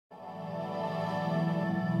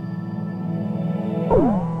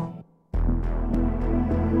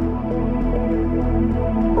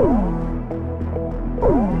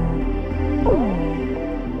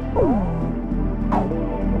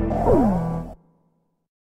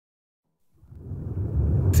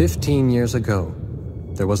15 years ago,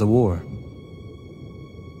 there was a war.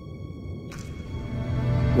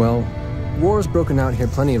 Well, war's broken out here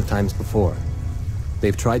plenty of times before.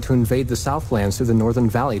 They've tried to invade the Southlands through the Northern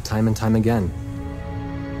Valley time and time again.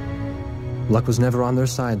 Luck was never on their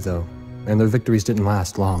side, though, and their victories didn't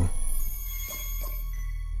last long.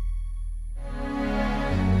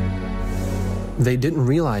 They didn't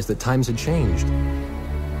realize that times had changed.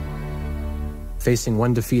 Facing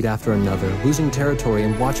one defeat after another, losing territory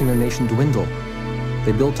and watching their nation dwindle,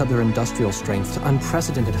 they built up their industrial strength to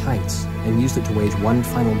unprecedented heights and used it to wage one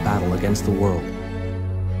final battle against the world.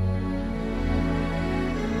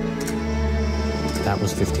 That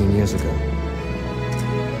was 15 years ago.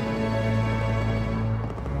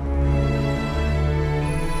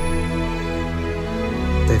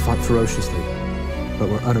 They fought ferociously, but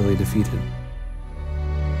were utterly defeated.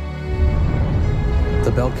 The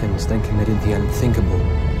Belkans then committed the unthinkable.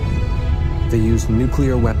 They used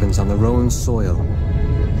nuclear weapons on their own soil.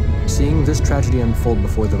 Seeing this tragedy unfold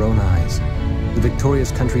before their own eyes, the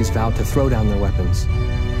victorious countries vowed to throw down their weapons.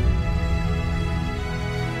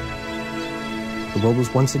 The world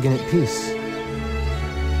was once again at peace,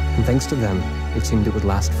 and thanks to them, it seemed it would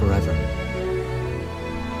last forever.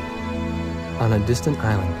 On a distant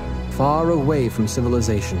island, far away from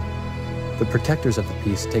civilization, the protectors of the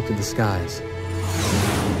peace take to the skies.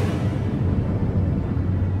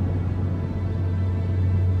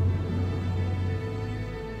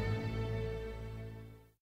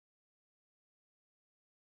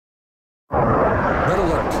 Red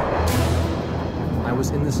alert! I was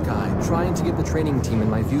in the sky, trying to get the training team in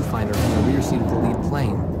my viewfinder from the rear seat of the lead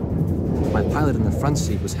plane. My pilot in the front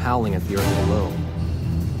seat was howling at the earth below.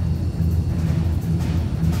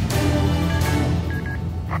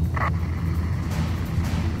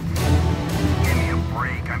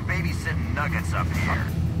 Nuggets up here.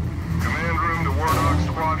 Command room to Wardog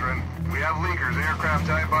Squadron. We have leakers, aircraft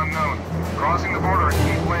type unknown. Crossing the border at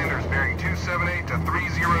Cape Landers, bearing 278 to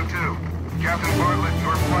 302. Captain Bartlett,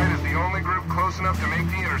 your flight is the only group close enough to make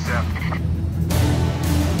the intercept.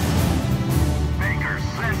 Baker,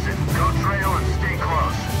 sense it. Go trail and stay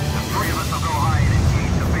close. The three of us will go high and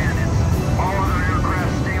engage the bandits. All other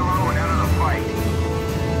aircraft stay low and out of the fight.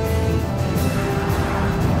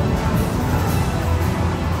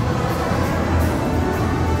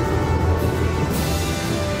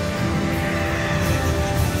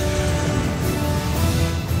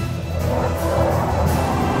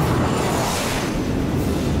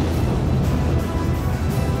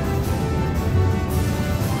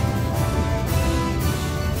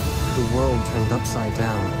 The world turned upside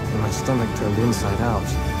down, and my stomach turned inside out.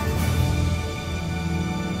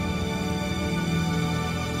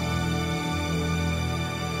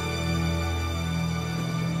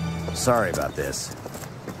 Sorry about this.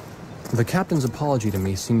 The captain's apology to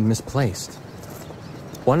me seemed misplaced.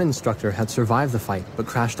 One instructor had survived the fight, but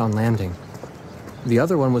crashed on landing. The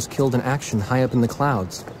other one was killed in action high up in the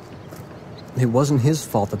clouds. It wasn't his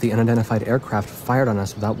fault that the unidentified aircraft fired on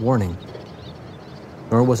us without warning.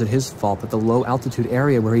 Nor was it his fault that the low-altitude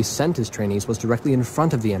area where he sent his trainees was directly in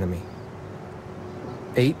front of the enemy.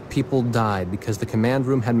 8 people died because the command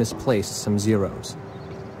room had misplaced some zeros.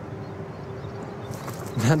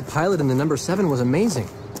 That pilot in the number 7 was amazing.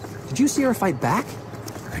 Did you see her fight back?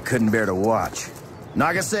 I couldn't bear to watch.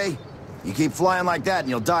 Nagase, you keep flying like that and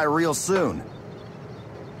you'll die real soon.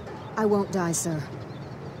 I won't die, sir.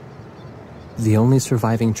 The only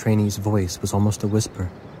surviving trainee's voice was almost a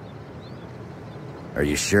whisper. Are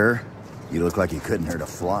you sure? You look like you couldn't hurt a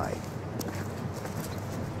fly.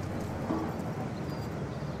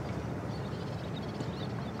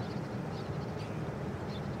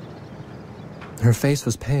 Her face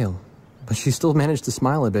was pale, but she still managed to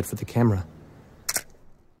smile a bit for the camera.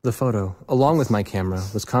 The photo, along with my camera,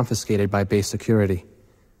 was confiscated by base security.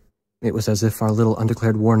 It was as if our little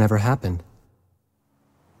undeclared war never happened.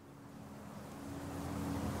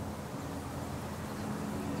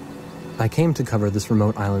 I came to cover this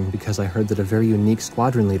remote island because I heard that a very unique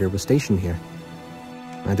squadron leader was stationed here.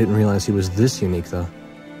 I didn't realize he was this unique, though.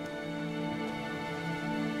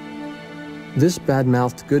 This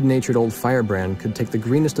bad-mouthed, good-natured old firebrand could take the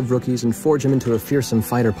greenest of rookies and forge him into a fearsome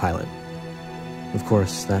fighter pilot. Of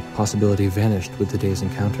course, that possibility vanished with the day's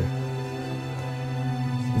encounter.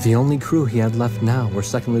 The only crew he had left now were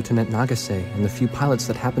Second Lieutenant Nagase and the few pilots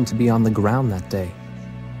that happened to be on the ground that day.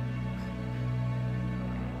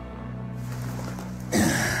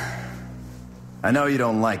 I know you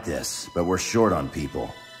don't like this, but we're short on people.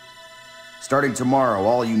 Starting tomorrow,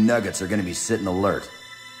 all you nuggets are gonna be sitting alert.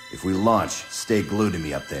 If we launch, stay glued to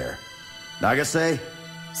me up there. Nagase?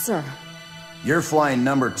 Sir. You're flying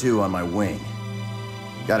number 2 on my wing.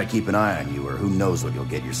 Gotta keep an eye on you, or who knows what you'll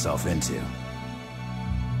get yourself into.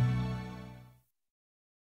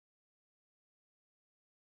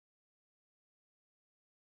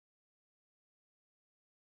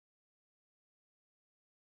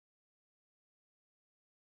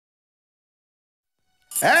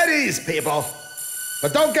 At ease, people.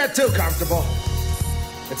 But don't get too comfortable.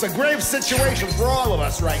 It's a grave situation for all of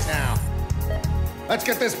us right now. Let's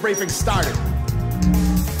get this briefing started.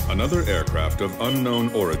 Another aircraft of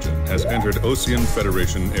unknown origin has entered Ocean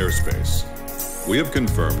Federation airspace. We have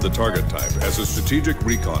confirmed the target type as a strategic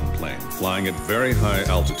recon plane flying at very high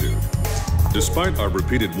altitude. Despite our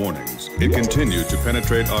repeated warnings, it continued to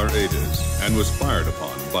penetrate our ADIS and was fired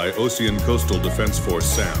upon by Ocean Coastal Defense Force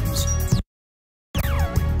SAMs.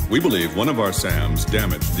 We believe one of our SAMs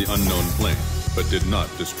damaged the unknown plane, but did not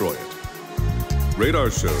destroy it.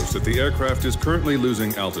 Radar shows that the aircraft is currently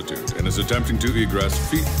losing altitude and is attempting to egress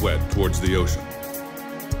feet wet towards the ocean.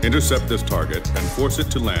 Intercept this target and force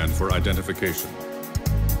it to land for identification.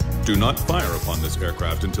 Do not fire upon this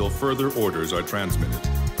aircraft until further orders are transmitted.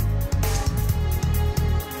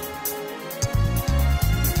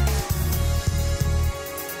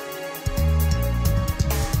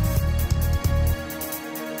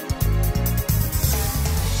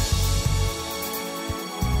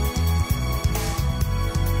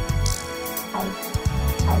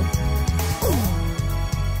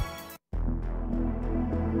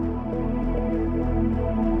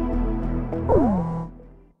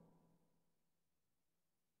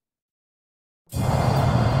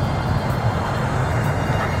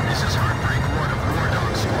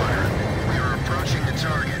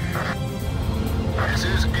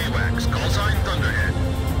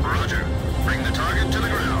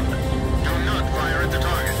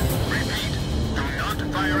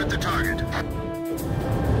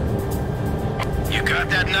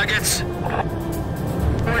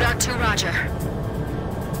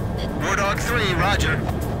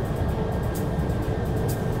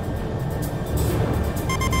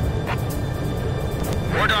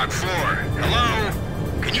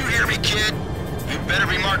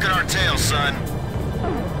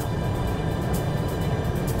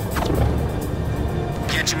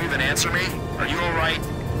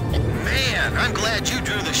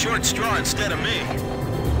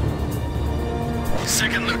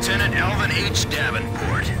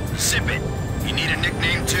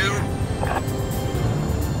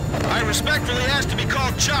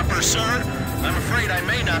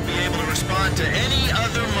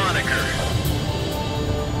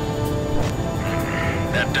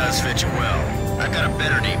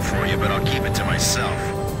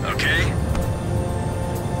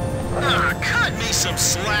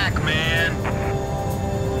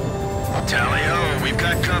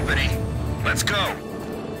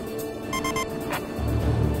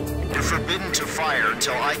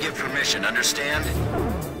 Understand?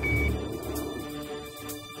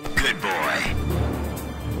 Good boy.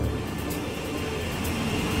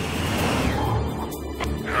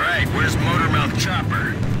 Alright, where's Motormouth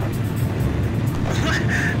Chopper?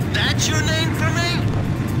 That's your name for me?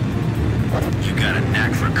 You got a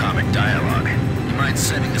knack for comic dialogue. You mind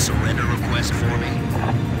sending a surrender request for me?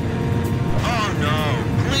 Oh no,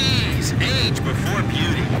 please, age before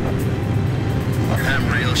beauty.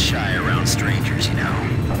 I'm real shy around strangers, you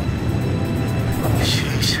know.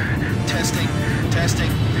 Jeez. Testing.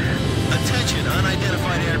 Attention,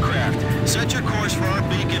 unidentified aircraft. Set your course for our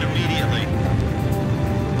beacon immediately.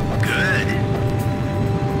 Good.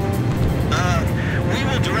 We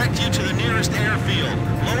will direct you to the nearest airfield.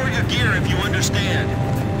 Lower your gear if you understand.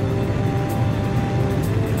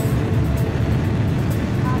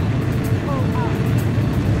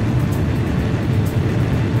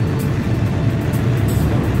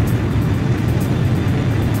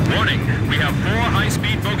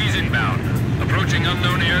 Approaching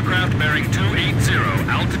unknown aircraft bearing 280,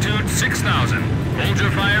 altitude 6,000. Hold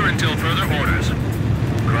your fire until further orders.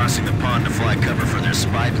 Crossing the pond to fly cover for their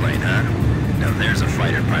spy plane, huh? Now there's a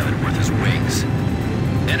fighter pilot worth his wings.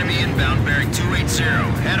 Enemy inbound bearing 280,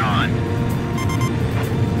 head on.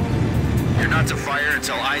 You're not to fire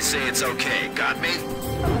until I say it's okay, got me?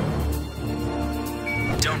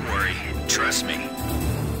 Don't worry, trust me.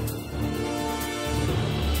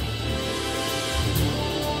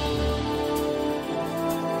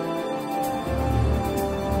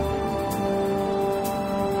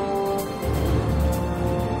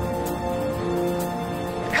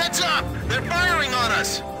 They're firing on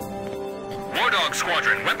us! War Dog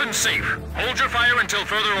Squadron, weapons safe. Hold your fire until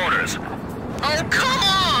further orders. Oh, come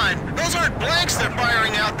on! Those aren't blanks they're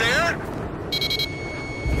firing out there!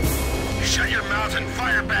 Shut your mouth and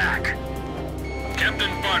fire back!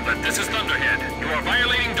 Captain Bartlett, this is Thunderhead. You are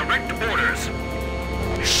violating direct orders.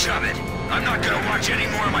 Shove it. I'm not gonna watch any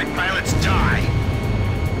more of my pilots die.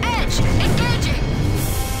 Edge, engaging!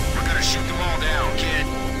 We're gonna shoot them all down, kid.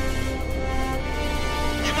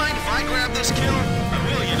 You mind if I grab this kill? I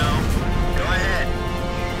will, you know. Go ahead.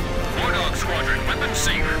 War Dog Squadron, weapons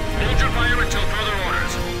safe. Hold your fire until further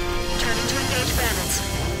orders. Turning to engage bandits.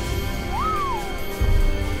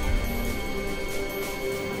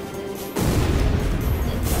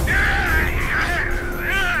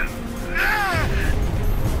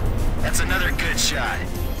 That's another good shot.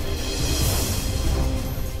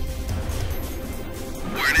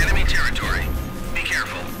 We're in enemy territory. Be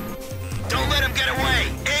careful. Don't let him get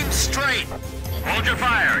away! Aim straight! Hold your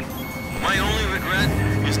fire! My only regret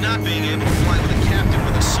is not being able to fly with a captain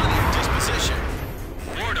with a sunny disposition.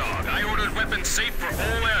 War Dog, I ordered weapons safe for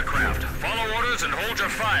all aircraft. Follow orders and hold your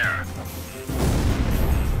fire.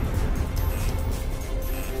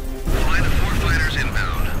 Fly the 4 fighters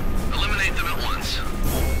inbound. Eliminate them at once.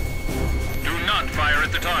 Do not fire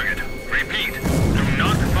at the target. Repeat, do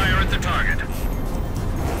not fire at the target.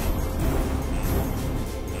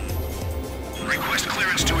 Request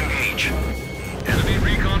clearance to engage. Enemy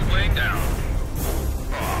recon plane down.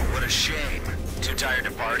 Oh, what a shame. Too tired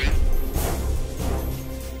to party?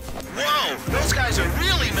 Whoa! Those guys are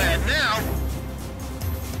really mad now!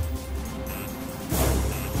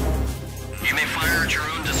 You may fire at your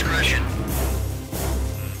own discretion.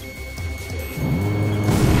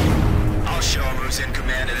 I'll show him who's in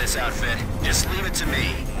command of this outfit. Just leave it to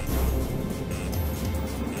me.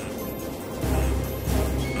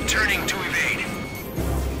 Turning to evade.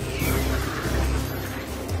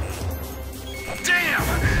 Damn!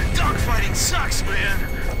 Dogfighting sucks, man!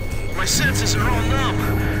 My senses are all numb.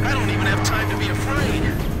 I don't even have time to be afraid.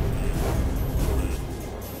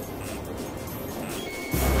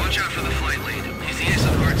 Watch out for the flight lead. He's the ace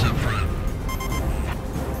of hearts up front.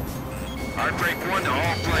 Heartbreak 1 to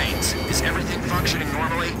all planes. Is everything functioning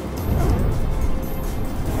normally?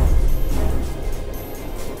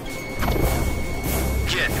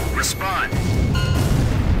 Kid, respond.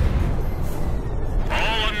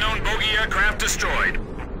 All unknown bogey aircraft destroyed.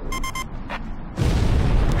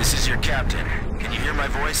 This is your captain. Can you hear my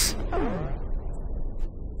voice?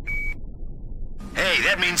 Hey,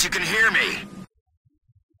 that means you can hear me.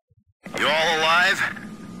 You all alive?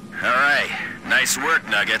 All right. Nice work,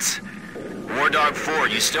 Nuggets. War Dog 4,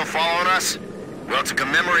 you still following us? Well, to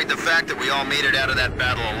commemorate the fact that we all made it out of that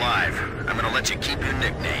battle alive, I'm gonna let you keep your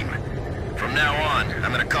nickname. From now on,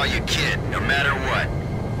 I'm gonna call you Kid, no matter what.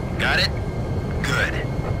 Got it? Good.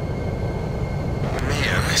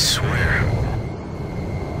 Man, I swear.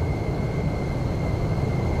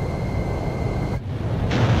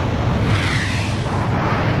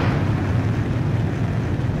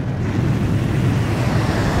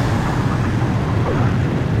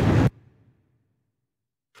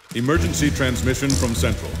 Emergency transmission from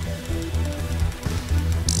Central.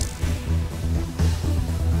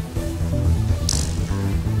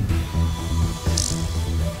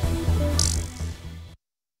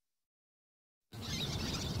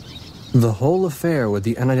 The whole affair with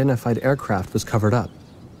the unidentified aircraft was covered up.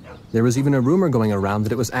 There was even a rumor going around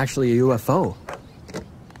that it was actually a UFO.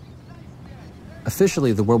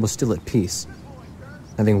 Officially, the world was still at peace.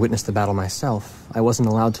 Having witnessed the battle myself, I wasn't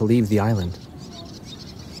allowed to leave the island.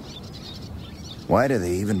 Why do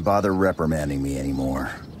they even bother reprimanding me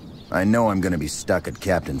anymore? I know I'm gonna be stuck at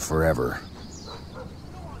Captain forever.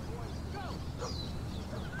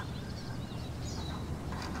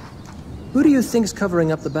 Who do you think's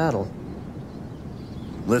covering up the battle?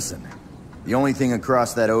 Listen, the only thing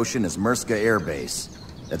across that ocean is Murska Air Base.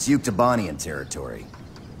 That's Yuktobanian territory.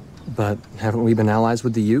 But haven't we been allies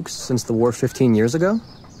with the Ukes since the war 15 years ago?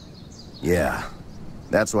 Yeah.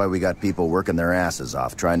 That's why we got people working their asses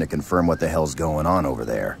off trying to confirm what the hell's going on over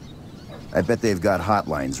there. I bet they've got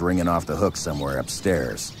hotlines ringing off the hook somewhere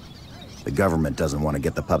upstairs. The government doesn't want to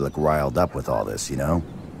get the public riled up with all this, you know?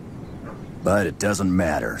 But it doesn't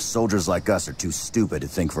matter. Soldiers like us are too stupid to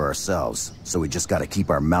think for ourselves, so we just gotta keep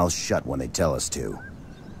our mouths shut when they tell us to.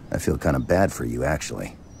 I feel kind of bad for you,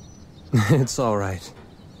 actually. It's all right.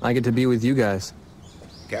 I get to be with you guys.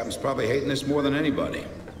 Captain's probably hating this more than anybody.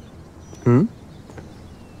 Hmm?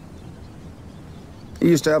 He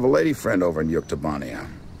used to have a lady friend over in Yuktobania.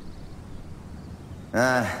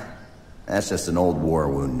 That's just an old war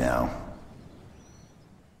wound now.